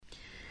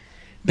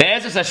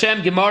Be'ezus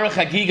Hashem Gemara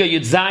Chagiga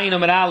Yud Zayin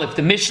Amar Aleph,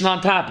 the Mishnah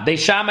on top. Beis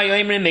Shammai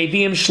Oimrim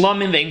Meviim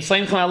Shlomim Ve'im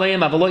Soimchem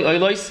Aleim Avaloi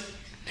Oilois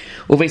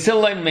Uveis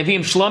Hillel Meviim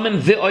Shlomim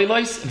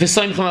Ve'oilois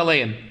Ve'Soimchem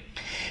Aleim.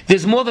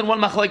 There's more than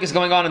one machlokes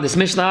going on in this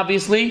Mishnah,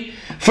 obviously.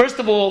 First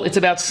of all, it's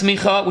about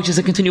smicha, which is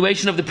a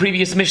continuation of the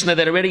previous Mishnah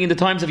that already in the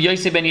times of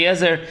Yosef ben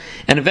Yezer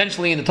and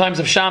eventually in the times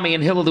of Shammai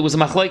and Hillel there was a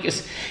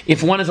machlokes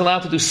if one is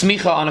allowed to do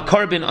smicha on a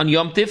korban on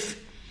Yom Tif.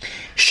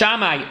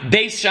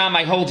 Beis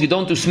Shammai holds you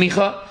don't do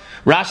smicha.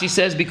 Rashi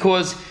says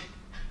because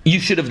you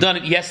should have done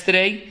it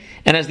yesterday.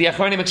 And as the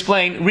Achronim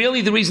explain,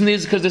 really the reason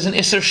is because there's an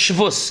Isser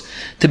Shvus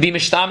to be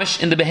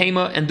mishtamish in the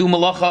behema and do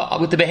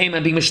malacha with the behema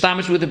and being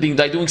mishtamish with it, doing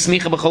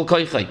smicha b'chol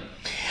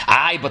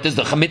koichai. But there's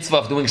the mitzvah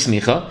of doing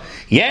smicha.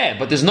 Yeah,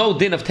 but there's no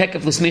din of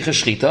tekef l'smicha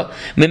shchita.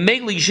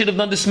 Memela, you should have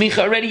done the smicha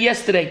already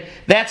yesterday.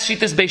 That's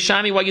shitas Beis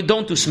Shammai why you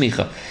don't do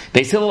smicha.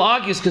 Beis Hillel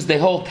argues because they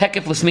hold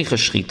tekef l'smicha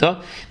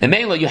shchita.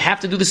 Memela, you have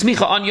to do the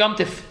smicha on Yom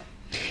Tif.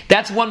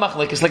 That's one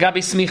machlekes lagabe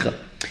smicha.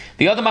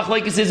 The other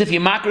machlekes is if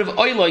you makriv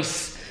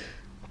oilos.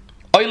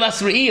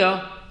 Oilas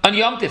Re'iyah on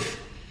Yom Tif.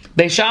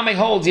 Beis Shammai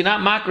holds you're not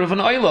makar of an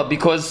oila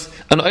because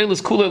an oila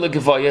is kula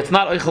legavoya. It's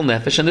not oichel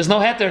nefesh and there's no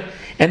heter.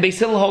 And Beis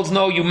Hillel holds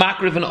no, you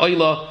makar of an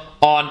oila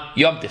on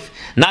Yom Tif.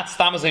 Not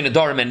stamazay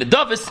nedarim and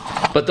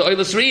nedavis, but the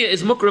oilas Re'iyah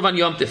is mukrav on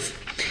Yom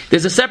Tif.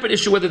 There's a separate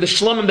issue whether the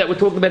shlomim that we're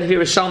talking about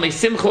here is shalmei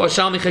simcha or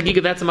shalmei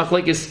chagiga. That's a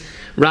machlekes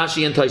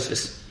Rashi and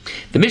Tosfos.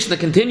 The Mishnah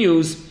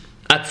continues.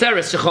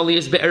 Atzeres shecholi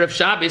is be'erev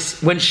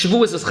Shabbos when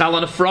Shavuos is chal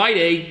on a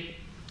Friday.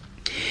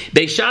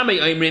 Beis Shammai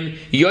Oimrim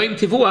Yom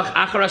Tevuach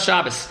Achar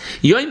HaShabbos.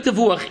 Yom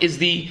Tevuach is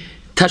the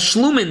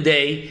Tashlumin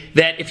day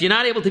that if you're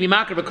not able to be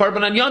makar a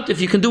korban on Yom Tov,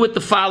 you can do it the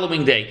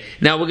following day.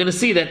 Now we're going to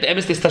see that the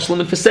emes is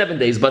Tashlumin for 7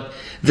 days, but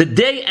the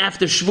day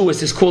after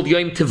Shavuos is called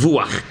Yom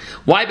Tevuach.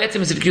 Why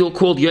betzim is it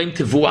called Yom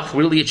Tevuach?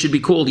 Really, it should be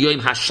called Yom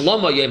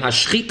Hashloma, Yom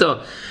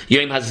Hashchita,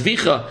 Yom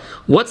Hazvicha.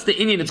 What's the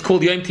Indian? It's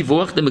called Yom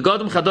Tevuach. The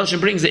Megadim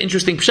Chadashim brings the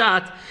interesting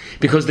pshat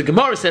because the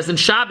Gemara says in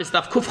Shabbos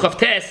Daf Kuf Chav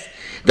Tes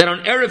that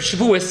on Erev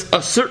Shavuos,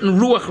 a certain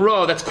Ruach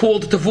Ra that's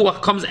called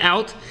Tevuach comes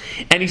out,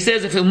 and he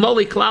says if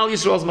Ilmoli Klal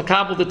Yisrael's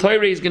Makabel the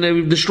Torah, he's going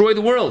to destroy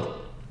the world.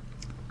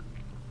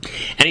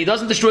 And he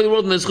doesn't destroy the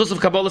world in the schus of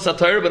Kabbalah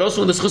Satire, but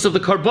also in the schus of the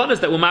Karbonis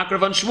that were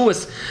makrav on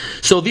Shavuos.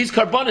 So these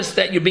Karbonis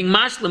that you're being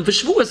mashlim for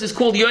Shavuos is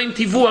called Yom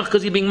Tevuach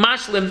because you're being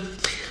mashlim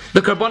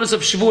the Karbonis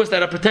of Shavuos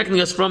that are protecting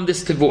us from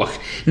this Tevuach.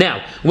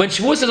 Now, when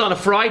Shavuos is on a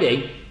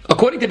Friday,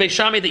 according to Beis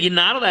Shammai, that you're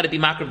not allowed to be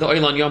makar of the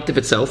oil on Yom Tov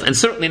itself, and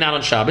certainly not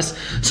on Shabbos.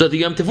 So the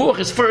Yom Tevuach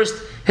is first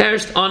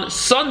hersed on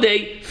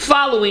Sunday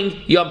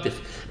following Yom Tov.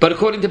 But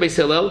according to Beis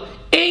Hillel,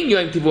 ein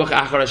Yom Tevuach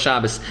achar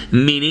Shabbos,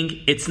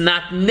 meaning it's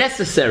not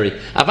necessary.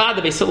 Avad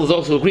Beis Hillel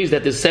also agrees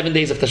that there's 7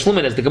 days of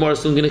Tashlumin, as the Gemara is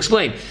soon going to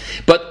explain.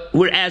 But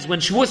whereas when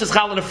Shavuos is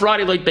chal on a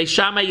Friday, like Beis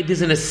Shammai,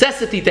 there's a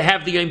necessity to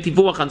have the Yom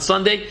Tevuach on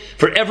Sunday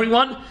for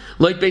everyone.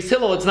 Like Beis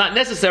Hillel, it's not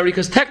necessary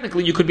because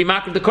technically you could be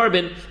makar the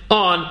korban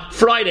on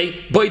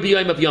Friday by the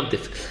Yom of Yom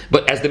Tif.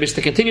 But as the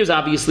Mishnah continues,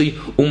 obviously,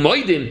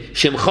 umoidin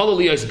shem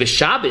chalol yos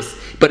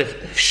b'Shabbos. But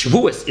if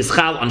Shavuos is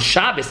chal on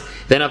Shabbos,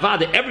 then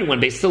avada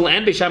everyone Beis Hillel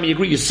and Beis Shammai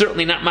agree you're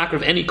certainly not makar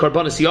of any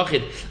korbanos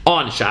yochid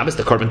on Shabbos.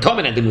 The korban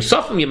tomen and the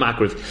musafim you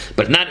makar of,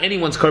 but not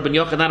anyone's korban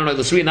yochid, not on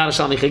Oilas, not a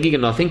shalmei chagiga,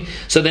 nothing.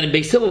 So then in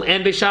Beis Hillel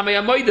and Beis Shammai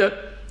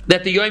amoida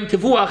that the Yom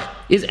Tevuach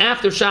is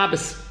after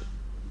Shabbos.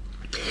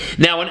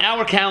 Now, on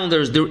our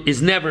calendars, there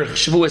is never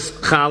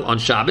Shavuos Chal on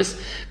Shabbos,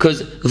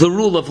 because the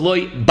rule of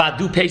Loi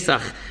Badu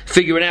Pesach,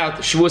 figure it out,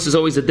 Shavuos is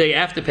always a day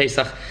after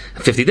Pesach,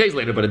 50 days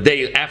later, but a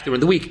day after in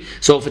the week.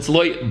 So if it's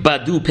Loi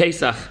Badu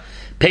Pesach,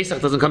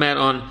 Pesach doesn't come out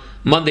on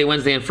Monday,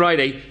 Wednesday, and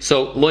Friday,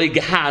 so Loi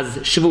Gehaz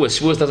Shavuos.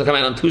 Shavuos doesn't come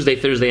out on Tuesday,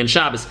 Thursday, and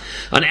Shabbos.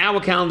 On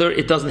our calendar,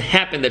 it doesn't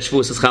happen that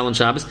Shavuos is Chal on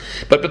Shabbos,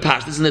 but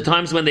Bepashtis, in the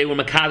times when they were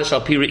Makadosh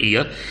al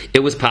Piriyah, it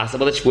was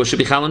possible that Shavuos should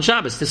be Chal on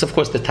Shabbos. This, of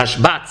course, the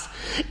Tashbatz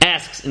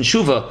asks in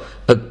Shuvah,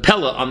 a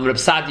Pella on Reb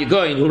Sadia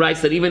Goyin, who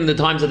writes that even in the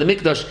times of the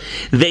Mikdash,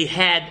 they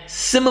had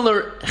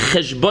similar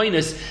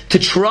cheshboinus to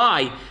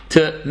try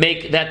to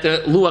make that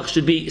the Luach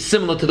should be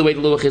similar to the way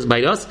the Luach is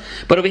by us.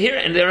 But over here,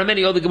 and there are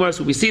many other Gemaras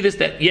where we see this,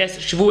 that yes,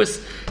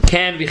 Shavuos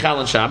can be Chal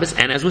on Shabbos,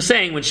 and as we're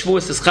saying, when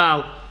Shavuos is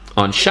Chal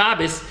on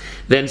Shabbos,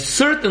 then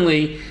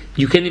certainly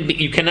you cannot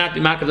be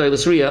Makav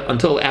Oilas Riyah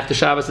until after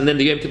Shabbos, and then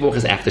the Yom Tevuach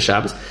is after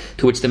Shabbos,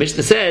 to which the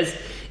Mishnah says,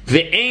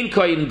 Ve'ein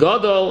koyin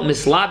gadol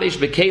mislabesh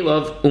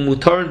bekelov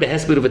umutorin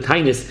behesped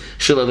uvetainis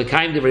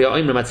shalolekayim divrei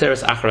ha'omer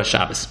matzeres achar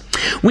Shabbos.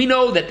 We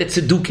know that the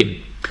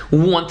Tzedukim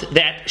want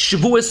that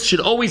Shavuos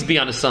should always be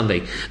on a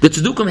Sunday. The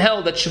Tzedukim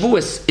held that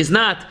Shavuos is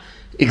not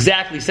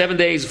exactly 7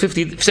 days,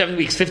 7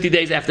 weeks, 50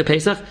 days after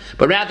Pesach,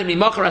 but rather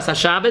mimacharas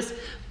HaShabbos,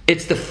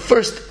 it's the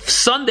first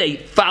Sunday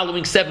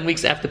following 7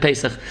 weeks after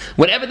Pesach.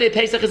 Whatever day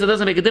Pesach is, it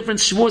doesn't make a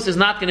difference. Shavuos is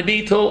not going to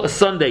be till a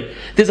Sunday.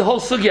 There's a whole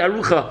sugya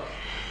arucha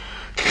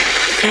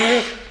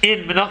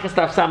in Menachas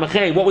Taf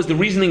Samachay. What was the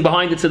reasoning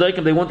behind the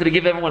Tzedakah? They wanted to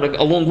give everyone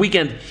a long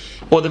weekend,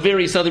 or the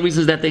various other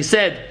reasons that they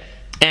said,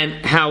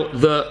 and how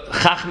the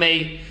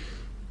Chachmei,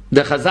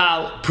 the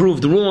Chazal,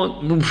 proved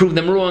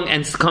them wrong,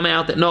 and come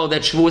out that no,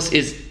 that Shavuos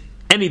is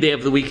any day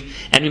of the week,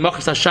 and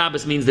Mimachas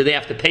Shabbos means the day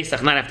after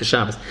Pesach, not after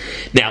Shabbos.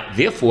 Now,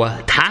 therefore,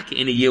 tak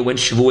in a year when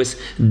Shavuos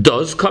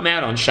does come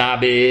out on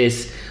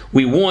Shabbos,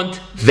 we want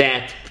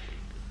that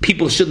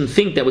people shouldn't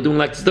think that we're doing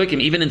like tzedakah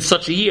even in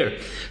such a year.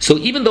 So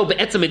even though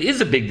be'etzem it is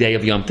a big day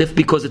of Yom Tif,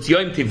 because it's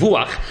Yom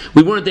Tivuach,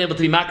 we weren't able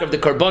to be makar of the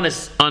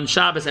karbonis on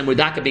Shabbos, and we're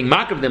daka being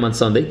makar of them on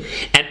Sunday,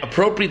 and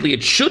appropriately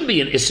it should be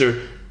an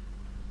Isser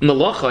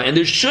Malacha, and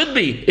there should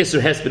be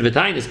Isser Hesped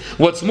V'tainis.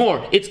 What's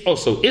more, it's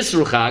also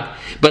Isser Chag,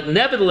 but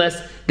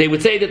nevertheless, they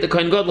would say that the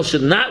Kohen Gadol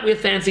should not wear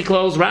fancy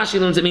clothes.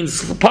 Rashi learns it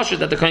means pashut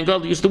that the Kohen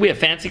Gadol used to wear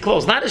fancy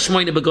clothes, not a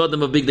shmoyne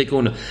begodim of big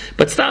dekuna,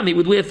 but stam he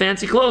would wear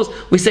fancy clothes.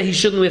 We say he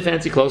shouldn't wear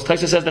fancy clothes.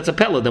 Taisa says that's a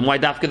pella. Then why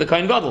dafka the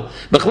Kohen Gadol?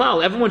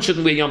 Bechlal, everyone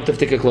shouldn't wear Yom Tov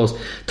Tika clothes.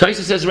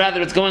 Taisa says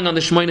rather it's going on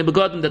the shmoyne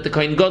begodim that the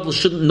Kohen Gadol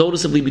shouldn't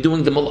noticeably be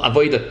doing the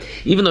avodah,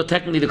 even though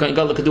technically the Kohen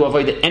Gadol could do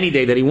avodah any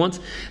day that he wants.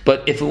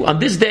 But if on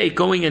this day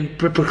going and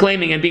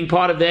proclaiming and being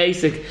part of the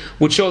Asik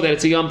would show that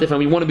it's a Yom Tov and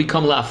we want to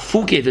become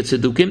la'afuke the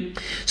tzedukim,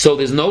 so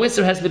there's no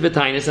Isser Hesped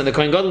V'tainis, and the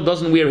Kohen Gadol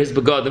doesn't wear his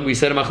begadim. We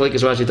said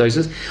Machlekes Rashi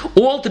Tosfos,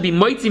 all to be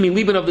mighty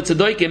miliban of the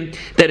tzedaikim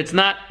that it's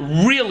not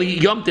really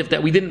Yom Tif,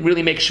 that we didn't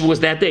really make Shavuos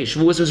that day.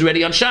 Shavuos was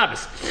ready on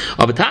Shabbos.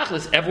 But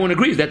Tachlis, everyone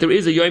agrees that there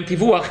is a Yom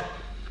Tivuach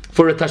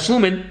for a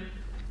Tashlumin.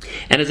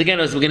 And as we're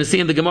going to see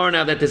in the Gemara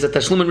now, that there's a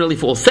tashlumin really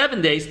for all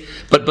 7 days,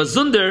 but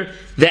bazunder,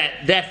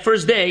 that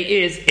first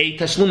day is a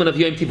tashlumin of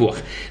Yom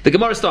Tivuach. The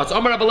Gemara starts,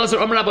 Amar Rabbi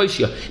Elazar, Amar Rabbi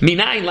Oshia,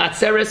 Minayin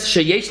latzeres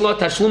sheyesh lo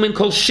tashlumin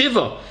kol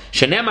shiva,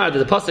 shenemar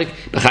the pasuk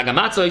b'chag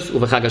hamatzos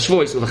u'b'chag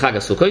hashvuos u'b'chag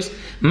hasukos,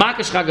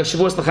 makash chag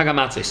hashavuos l'chag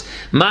hamatzos,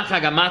 ma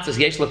chag hamatzos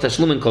yesh lo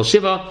tashlumin kol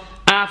shiva,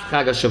 af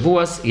chag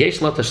hashavuos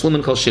yesh lo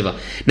tashlumin kol shiva.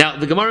 Now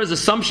the Gemara's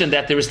assumption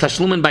that there is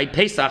tashlumin by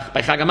Pesach,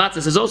 by chag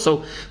hamatzos, is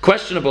also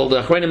questionable.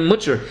 The Achronim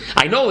Mutcher,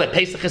 I know that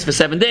Pesach is for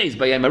 7 days,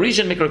 by Yom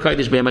Rishon Mikra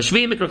Kodesh, by Yom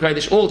Hashvi Mikra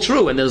Kodesh, all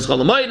true, and there's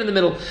Chol Hamoed in the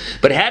middle.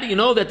 But how do you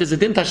know that there's a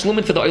din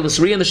tashlumin for the Oilus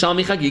Ri and the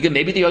Shalmi Chagiga?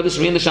 Maybe the Oilus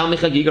Ri and the Shalmi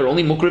Chagiga are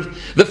only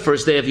mukriv the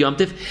first day of Yom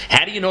Tif.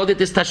 How do you know that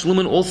there's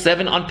tashlumin all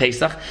 7 on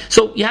Pesach?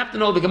 So you have to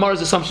know the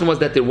Gemara's assumption was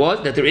that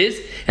there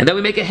is, and then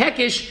we make a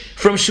hekish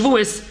from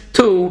Shavuos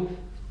to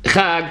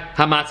Chag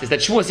Hamatzis. That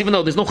Shavuos, even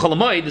though there's no Chol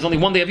Hamoed, there's only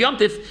 1 day of Yom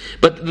Tif,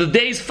 but the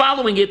days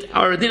following it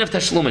are a din of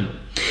tashlumin.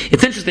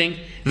 It's interesting.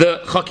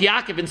 The Chok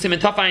Yaakov in Siman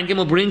Taf Ayin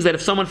Gimel brings that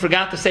if someone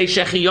forgot to say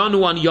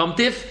Shechiyanu on Yom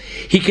Tif,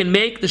 he can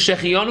make the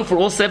Shechiyanu for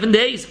all 7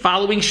 days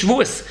following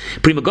Shavuos.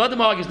 Prima Godim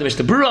argues, the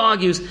Mishnah Berurah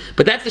argues,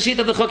 but that's the sheet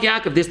of the Chok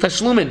Yaakov. There's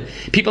Tashlumin.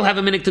 People have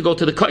a minute to go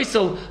to the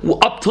Kaisel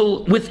up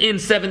till within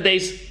 7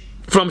 days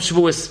from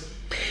Shavuos.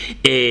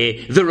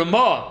 The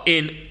Ramah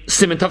in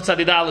Siman Tov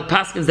Tzadid Aleph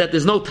paskins that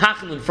there's no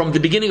Tachlin from the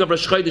beginning of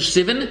Rosh Chodesh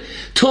Sivan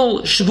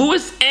till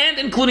Shavuos and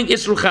including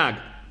Isru Chag.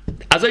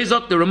 As I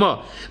zok the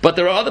Ramah, but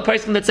there are other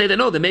person that say that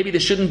no, that maybe there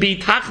shouldn't be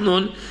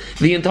Tachnun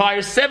the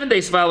entire 7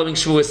 days following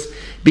Shavuos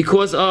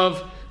because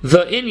of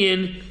the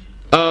inyan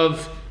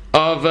of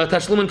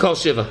Tashlumin Kol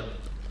Shiva.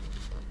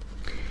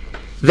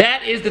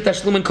 That is the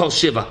Tashlumin Kol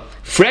Shiva.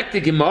 Frek the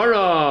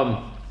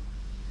Gemara.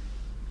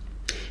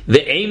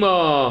 The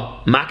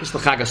Ema Makish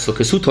L'Chag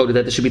HaSukkos, who told you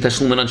that there should be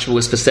Tashlumin on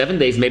Shavuos for 7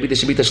 days? Maybe there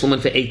should be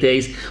Tashlumin for 8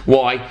 days.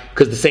 Why?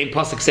 Because the same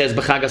pasuk says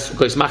B'Chag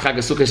HaSukkos, Ma Chag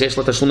HaSukkos yesh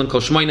lo Tashlumin kol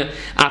shmoyna,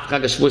 Af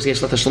Chag HaShavuos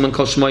yesh lo Tashlumin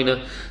kol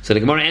shmoyna. So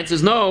the Gemara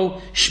answers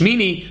no.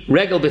 Shmini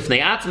regel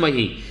b'fnei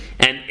atzmahi.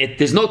 And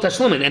there's no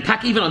tashlumin. And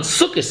tak even on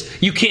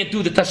Sukkos, you can't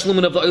do the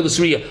tashlumin of the Oilus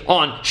Riyah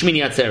on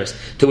Shmini Atzeres.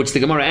 To which the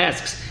Gemara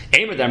asks,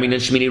 Eimer Darmin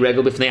and Shmini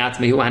regel b'fnei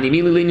atzmahi, Hani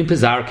Mililin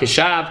Pizar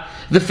Keshav,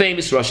 the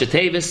famous Rosh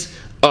Tevis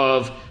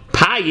of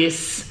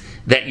Payis,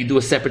 that you do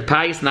a separate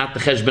payis, not the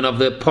cheshbon of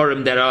the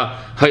Purim that are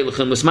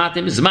Hayluchim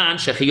Musmatim, Zman,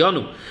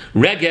 Shechiyonu.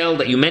 Regel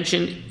that you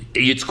mentioned,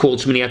 it's called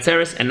Shmini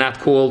Atzeres and not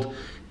called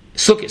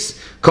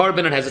Sukkos.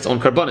 Karbonon has its own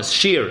karbonis.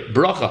 Shir,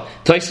 Bracha.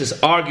 Tosfos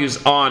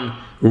argues on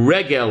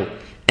Regel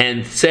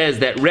and says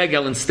that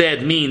Regel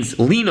instead means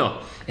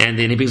Lina. And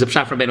then he brings up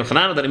Shaf from Ben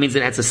Yochanan that it means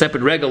it has a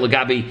separate regel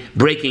Lagabi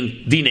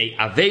breaking Dine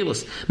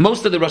Avelus.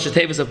 Most of the Rosh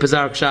Tevis of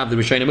Pizar Kshav, the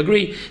Rishonim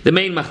agree. The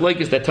main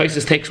machlokes that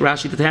Tosfos takes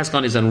Rashi to task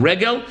on is on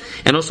regel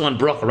and also on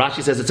bracha.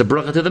 Rashi says it's a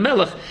bracha to the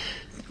Melech,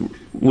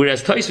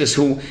 whereas Tosfos,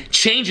 who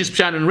changes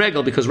Pshat and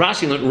regel because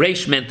Rashi learned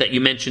Reish meant that you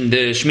mentioned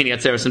the Shmini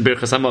Atzeres and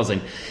Birchas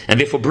Hamazon, and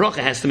therefore bracha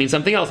has to mean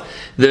something else.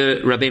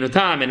 The Rabbeinu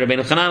Tam and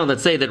Rabbeinu Chananel that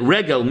say that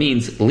regel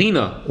means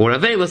Lina or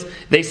Avelus,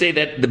 they say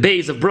that the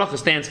base of bracha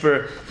stands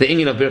for the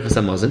inyan of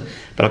Birchas Hamazon.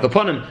 But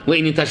Akaponim,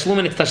 le'inin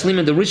tashlumin, it's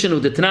tashlumin the rishon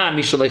u'detna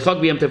mishalei chag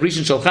b'yam tev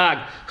rishon shel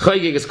chag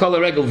chayig is kol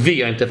regel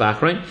v'yam tev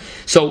achrein.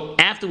 So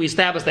after we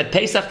establish that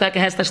Pesach Taka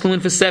has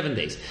tashlumin for 7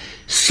 days,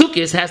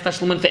 Sukkos has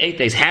tashlumin for 8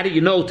 days. How do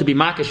you know to be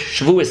makish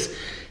Shavuos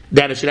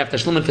that it should have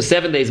tashlumin for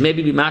 7 days?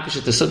 Maybe be makish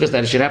at the Sukkos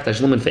that it should have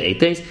tashlumin for 8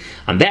 days.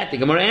 On that, the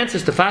Gemara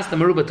answers tafasta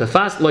meruba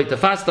tafast loy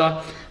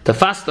tafasta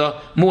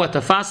tafasta mua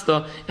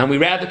tafasta, and we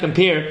rather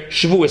compare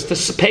Shavuos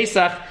to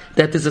Pesach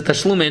that is a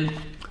tashlumin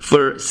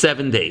for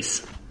 7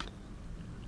 days.